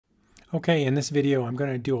Okay, in this video, I'm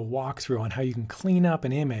going to do a walkthrough on how you can clean up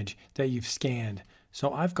an image that you've scanned.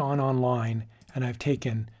 So I've gone online and I've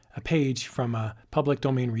taken a page from a public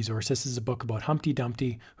domain resource. This is a book about Humpty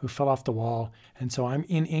Dumpty who fell off the wall. And so I'm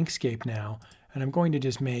in Inkscape now, and I'm going to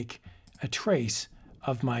just make a trace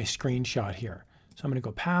of my screenshot here. So I'm going to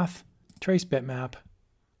go Path, Trace Bitmap,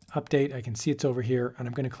 Update. I can see it's over here, and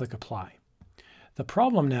I'm going to click Apply. The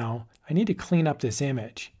problem now, I need to clean up this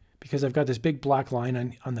image, because I've got this big black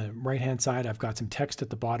line on the right-hand side. I've got some text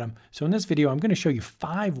at the bottom. So in this video, I'm going to show you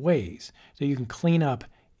 5 ways that you can clean up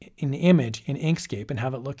an image in Inkscape and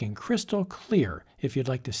have it looking crystal clear if you'd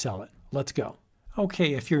like to sell it. Let's go.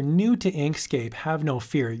 Okay, if you're new to Inkscape, have no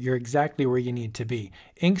fear. You're exactly where you need to be.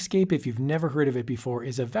 Inkscape, if you've never heard of it before,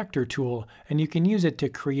 is a vector tool, and you can use it to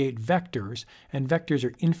create vectors, and vectors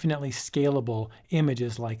are infinitely scalable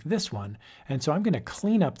images like this one. And so I'm going to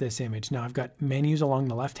clean up this image. Now I've got menus along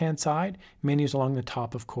the left-hand side, menus along the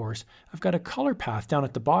top, of course. I've got a color path down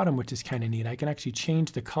at the bottom, which is kind of neat. I can actually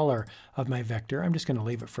change the color of my vector. I'm just going to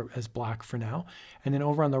leave it as black for now. And then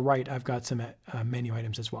over on the right, I've got some menu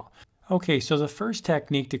items as well. Okay, so the first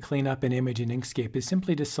technique to clean up an image in Inkscape is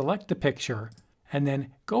simply to select the picture and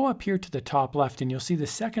then go up here to the top left, and you'll see the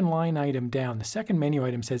second line item down. The second menu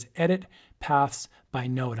item says Edit Paths by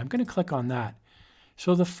Node. I'm going to click on that.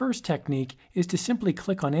 So the first technique is to simply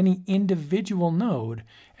click on any individual node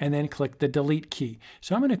and then click the Delete key.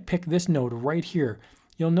 So I'm going to pick this node right here.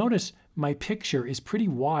 You'll notice my picture is pretty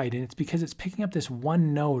wide, and it's because it's picking up this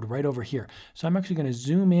one node right over here. So I'm actually going to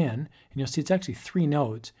zoom in, and you'll see it's actually 3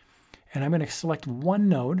 nodes. And I'm going to select one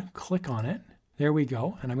node, click on it. There we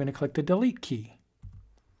go. And I'm going to click the Delete key.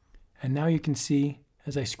 And now you can see,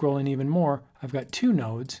 as I scroll in even more, I've got 2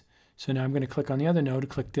 nodes. So now I'm going to click on the other node,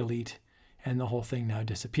 click Delete, and the whole thing now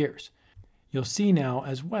disappears. You'll see now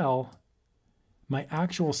as well, my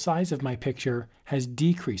actual size of my picture has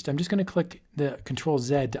decreased. I'm just going to click the Control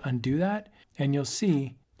Z to undo that. And you'll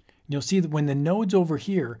see that when the node's over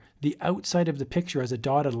here, the outside of the picture has a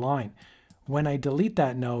dotted line. When I delete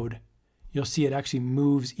that node, you'll see it actually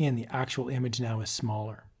moves in. The actual image now is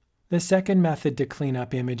smaller. The second method to clean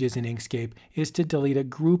up images in Inkscape is to delete a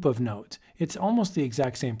group of nodes. It's almost the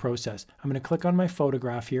exact same process. I'm going to click on my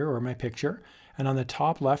photograph here, or my picture, and on the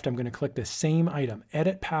top left, I'm going to click the same item,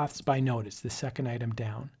 Edit Paths by Node. It's the second item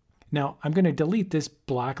down. Now, I'm going to delete this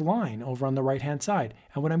black line over on the right-hand side.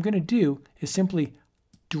 And what I'm going to do is simply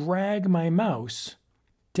drag my mouse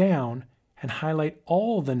down and highlight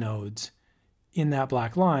all the nodes in that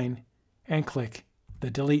black line and click the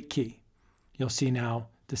Delete key. You'll see now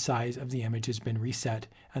the size of the image has been reset,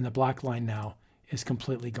 and the black line now is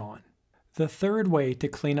completely gone. The third way to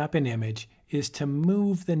clean up an image is to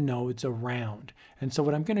move the nodes around. And so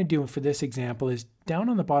what I'm going to do for this example is down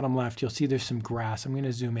on the bottom left, you'll see there's some grass. I'm going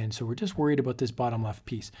to zoom in. So we're just worried about this bottom left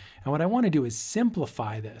piece. And what I want to do is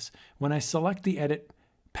simplify this. When I select the Edit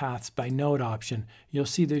Paths by Node option, you'll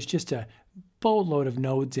see there's just a boatload of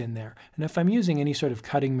nodes in there. And if I'm using any sort of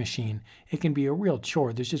cutting machine, it can be a real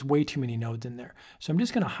chore. There's just way too many nodes in there. So I'm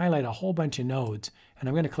just going to highlight a whole bunch of nodes, and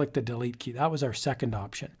I'm going to click the Delete key. That was our second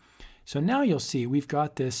option. So now you'll see we've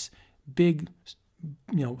got this big,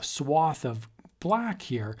 swath of black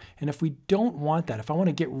here. And if we don't want that, if I want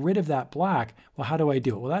to get rid of that black, well, how do I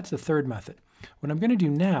do it? Well, that's the third method. What I'm going to do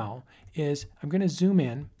now is I'm going to zoom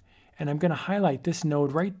in, and I'm going to highlight this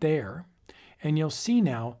node right there. And you'll see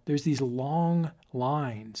now there's these long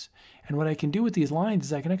lines. And what I can do with these lines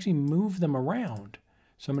is I can actually move them around.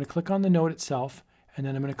 So I'm going to click on the node itself, and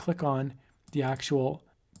then I'm going to click on the actual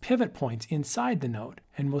pivot points inside the node.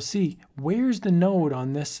 And we'll see, where's the node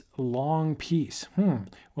on this long piece?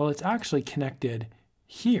 Well, it's actually connected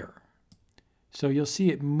here. So you'll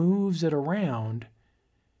see it moves it around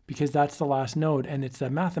because that's the last node, and it's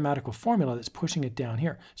the mathematical formula that's pushing it down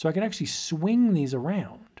here. So I can actually swing these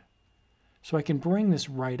around. So I can bring this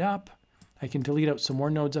right up. I can delete out some more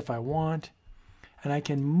nodes if I want. And I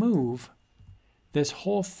can move this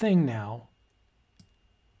whole thing now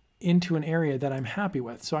into an area that I'm happy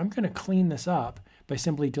with. So I'm going to clean this up by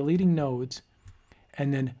simply deleting nodes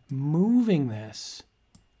and then moving this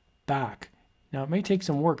back. Now it may take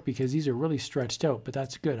some work because these are really stretched out, but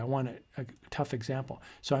that's good. I want a tough example.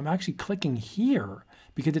 So I'm actually clicking here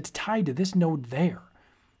because it's tied to this node there.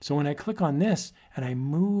 So when I click on this and I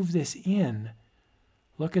move this in,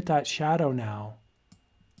 look at that shadow now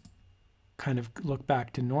kind of look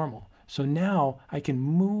back to normal. So now I can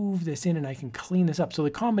move this in and I can clean this up. So the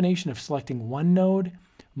combination of selecting one node,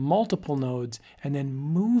 multiple nodes, and then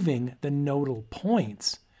moving the nodal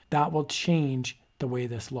points, that will change the way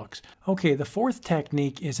this looks. Okay, the fourth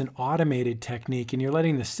technique is an automated technique, and you're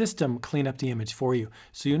letting the system clean up the image for you.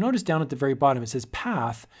 So you notice down at the very bottom, it says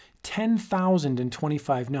path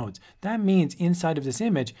 10,025 nodes. That means inside of this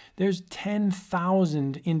image, there's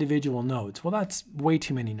 10,000 individual nodes. Well, that's way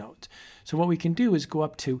too many nodes. So what we can do is go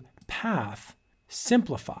up to path,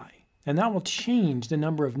 simplify, and that will change the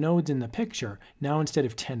number of nodes in the picture. Now instead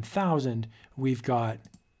of 10,000, we've got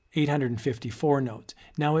 854 nodes.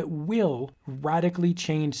 Now it will radically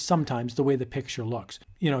change sometimes the way the picture looks.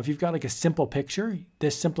 You know, if you've got like a simple picture,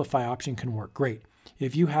 this simplify option can work great.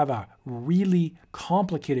 If you have a really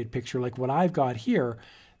complicated picture like what I've got here,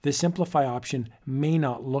 the simplify option may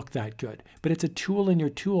not look that good, but it's a tool in your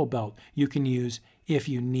tool belt you can use if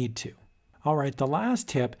you need to. All right, the last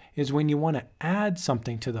tip is when you want to add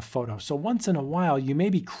something to the photo. So once in a while, you may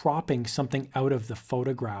be cropping something out of the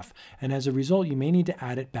photograph, and as a result, you may need to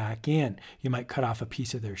add it back in. You might cut off a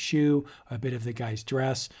piece of their shoe, a bit of the guy's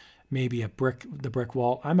dress, maybe the brick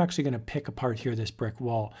wall. I'm actually going to pick apart here this brick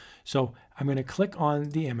wall. So I'm going to click on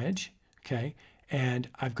the image, okay, and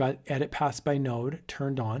I've got edit paths by node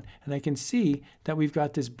turned on, and I can see that we've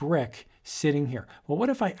got this brick sitting here. Well, what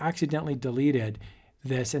if I accidentally deleted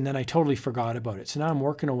this and then I totally forgot about it? So now I'm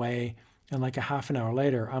working away, and like a half an hour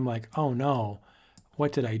later, I'm like, oh no,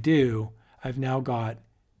 what did I do? I've now got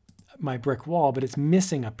my brick wall, but it's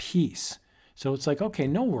missing a piece. So it's like, okay,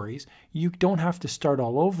 no worries. You don't have to start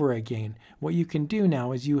all over again. What you can do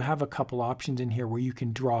now is you have a couple options in here where you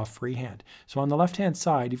can draw freehand. So on the left-hand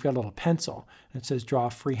side, you've got a little pencil and it says draw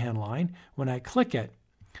a freehand line. When I click it,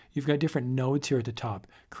 you've got different nodes here at the top.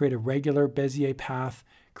 Create a regular Bezier path,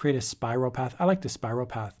 create a spiral path. I like the spiral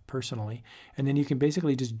path personally. And then you can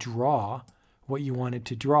basically just draw what you wanted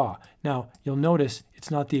to draw. Now, you'll notice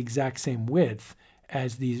it's not the exact same width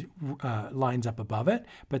as these lines up above it,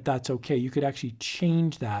 but that's okay. You could actually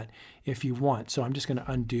change that if you want. So I'm just going to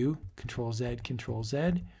undo, Control Z, Control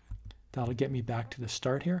Z. That'll get me back to the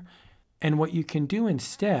start here. And what you can do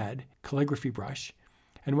instead, calligraphy brush,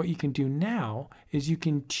 and what you can do now is you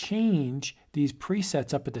can change these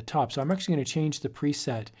presets up at the top. So I'm actually going to change the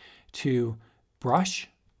preset to brush,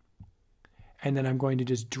 and then I'm going to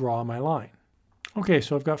just draw my line. Okay,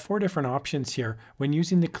 so I've got 4 different options here. When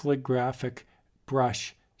using the calligraphic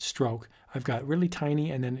brush stroke, I've got really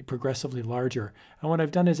tiny and then progressively larger. And what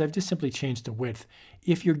I've done is I've just simply changed the width.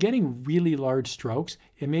 If you're getting really large strokes,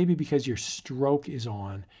 it may be because your stroke is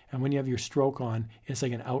on. And when you have your stroke on, it's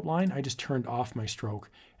like an outline. I just turned off my stroke,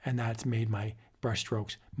 and that's made my brush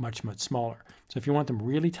strokes much, much smaller. So if you want them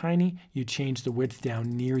really tiny, you change the width down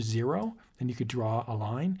near 0, and you could draw a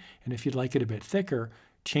line. And if you'd like it a bit thicker,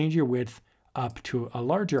 change your width up to a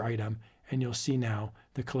larger item, and you'll see now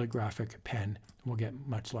the calligraphic pen will get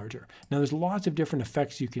much larger. Now there's lots of different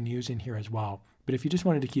effects you can use in here as well, but if you just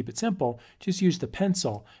wanted to keep it simple, just use the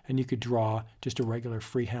pencil and you could draw just a regular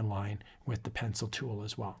freehand line with the pencil tool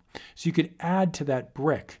as well. So you could add to that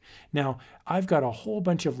brick. Now I've got a whole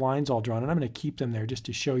bunch of lines all drawn, and I'm going to keep them there just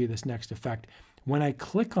to show you this next effect. When I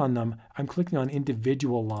click on them, I'm clicking on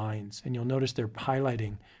individual lines, and you'll notice they're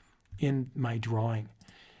highlighting in my drawing.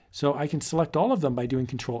 So I can select all of them by doing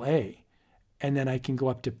Control A, and then I can go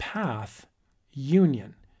up to Path,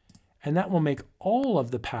 Union, and that will make all of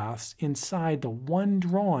the paths inside the one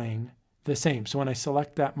drawing the same. So when I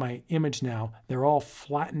select that, my image now, they're all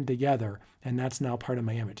flattened together, and that's now part of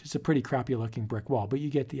my image. It's a pretty crappy looking brick wall, but you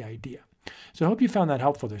get the idea. So I hope you found that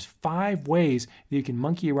helpful. There's 5 ways that you can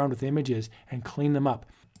monkey around with images and clean them up.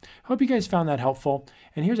 I hope you guys found that helpful,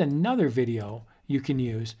 and here's another video you can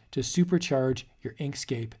use to supercharge your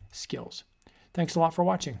Inkscape skills. Thanks a lot for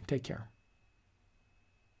watching. Take care.